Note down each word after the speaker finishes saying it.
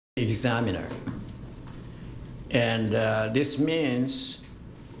examiner. And this means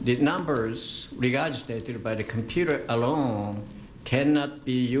the numbers regurgitated by the computer alone cannot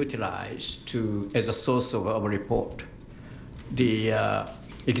be utilized as a source of a report. The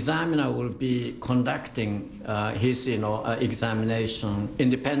examiner will be conducting his examination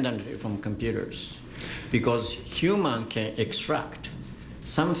independently from computers, because human can extract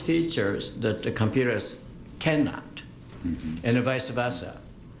some features that the computers cannot, and vice versa.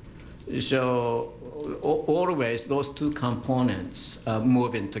 So always those two components are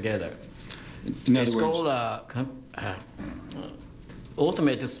moving together. It's called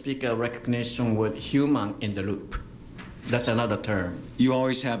automated speaker recognition with human in the loop. That's another term. You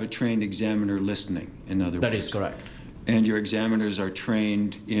always have a trained examiner listening, in other words. That is correct. And your examiners are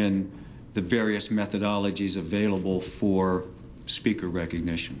trained in the various methodologies available for speaker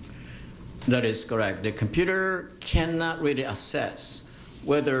recognition. That is correct. The computer cannot really assess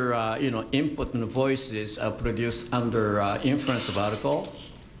whether input and voices are produced under influence of alcohol,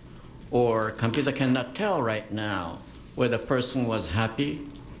 or computer cannot tell right now whether a person was happy,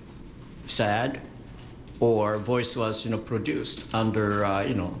 sad, or voice was produced under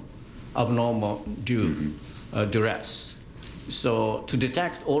abnormal duress. So to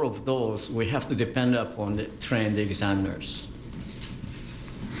detect all of those, we have to depend upon the trained examiners.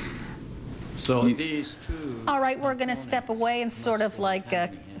 So these two. All right, we're going to step away and sort of like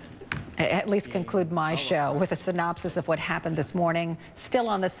at least conclude my show with a synopsis of what happened this morning. Still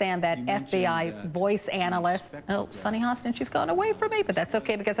on the stand, that FBI voice analyst. Oh, Sunny Hostin, she's gone away from me, but that's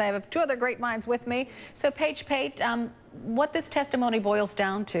okay because I have two other great minds with me. So Paige Pate, what this testimony boils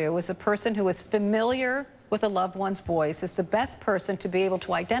down to is a person who is familiar with a loved one's voice is the best person to be able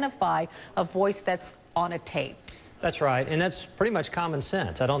to identify a voice that's on a tape. That's right, and that's pretty much common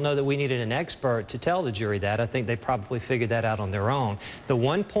sense. I don't know that we needed an expert to tell the jury that. I think they probably figured that out on their own. The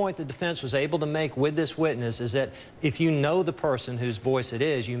one point the defense was able to make with this witness is that if you know the person whose voice it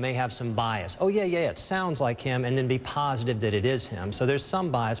is, you may have some bias. Oh, yeah, it sounds like him, and then be positive that it is him. So there's some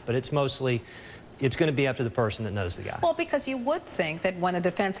bias, but it's mostly, it's going to be up to the person that knows the guy. Well, because you would think that when the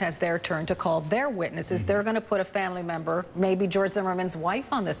defense has their turn to call their witnesses, they're going to put a family member, maybe George Zimmerman's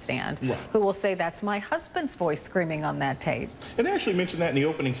wife, on the stand, who will say, that's my husband's voice screaming on that tape. And they actually mentioned that in the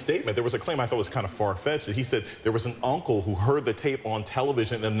opening statement. There was a claim I thought was kind of far-fetched that he said there was an uncle who heard the tape on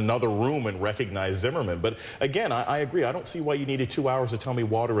television in another room and recognized Zimmerman. But again, I agree. I don't see why you needed 2 hours to tell me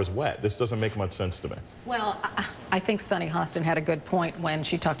water is wet. This doesn't make much sense to me. Well, I think Sunny Hostin had a good point when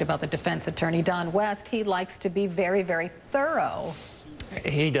she talked about the defense attorney, Don West. He likes to be very, very thorough.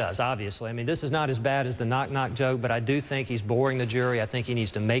 He does, obviously. I mean, this is not as bad as the knock-knock joke, but I do think he's boring the jury. I think he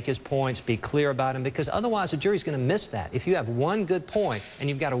needs to make his points, be clear about them, because otherwise the jury's going to miss that. If you have one good point and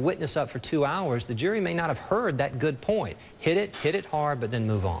you've got a witness up for 2 hours, the jury may not have heard that good point. Hit it hard, but then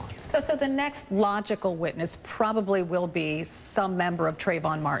move on. So the next logical witness probably will be some member of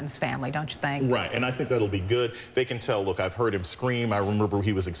Trayvon Martin's family, don't you think? Right, and I think that'll be good. They can tell, look, I've heard him scream. I remember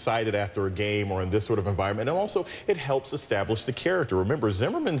he was excited after a game or in this sort of environment. And also, it helps establish the character. Remember,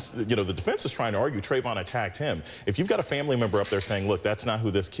 Zimmerman's, the defense is trying to argue Trayvon attacked him. If you've got a family member up there saying, look, that's not who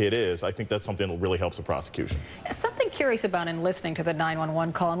this kid is, I think that's something that really helps the prosecution. Something curious about in listening to the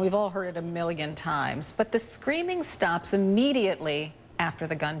 911 call, and we've all heard it a million times, but the screaming stops immediately after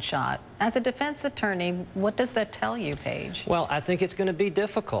the gunshot. As a defense attorney, what does that tell you, Paige? Well, I think it's going to be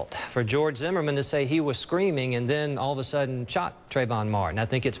difficult for George Zimmerman to say he was screaming and then all of a sudden shot Trayvon Martin. I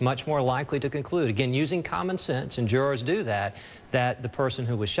think it's much more likely to conclude, again, using common sense, and jurors do that, that the person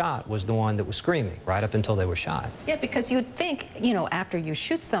who was shot was the one that was screaming right up until they were shot. Yeah, because you'd think, after you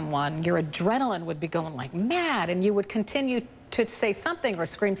shoot someone, your adrenaline would be going like mad, and you would continue to say something or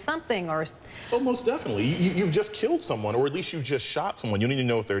scream something or... Well, most definitely. You've just killed someone, or at least you just shot someone. You don't even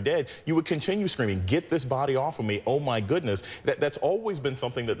know if they're dead. You would continue screaming, get this body off of me, oh my goodness. That's always been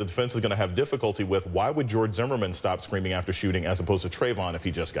something that the defense is going to have difficulty with. Why would George Zimmerman stop screaming after shooting as opposed to Trayvon if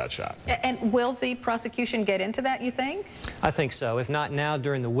he just got shot? And will the prosecution get into that, you think? I think so. If not now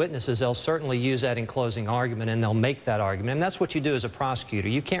during the witnesses, they'll certainly use that in closing argument, and they'll make that argument. And that's what you do as a prosecutor.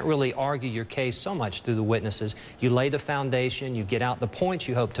 You can't really argue your case so much through the witnesses. You lay the foundation, you get out the points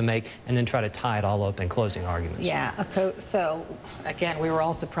you hope to make, and then try to tie it all up in closing arguments. Yeah, so again, we were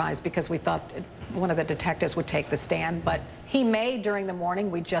all surprised because we thought one of the detectives would take the stand, but he may during the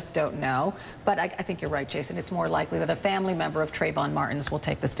morning. We just don't know. But I think you're right, Jason. It's more likely that a family member of Trayvon Martin's will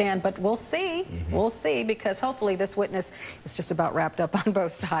take the stand, but we'll see. We'll see, because hopefully this witness is just about wrapped up on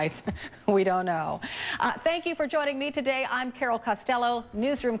both sides. We don't know. Thank you for joining me today. I'm Carol Costello.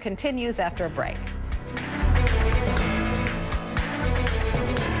 Newsroom continues after a break.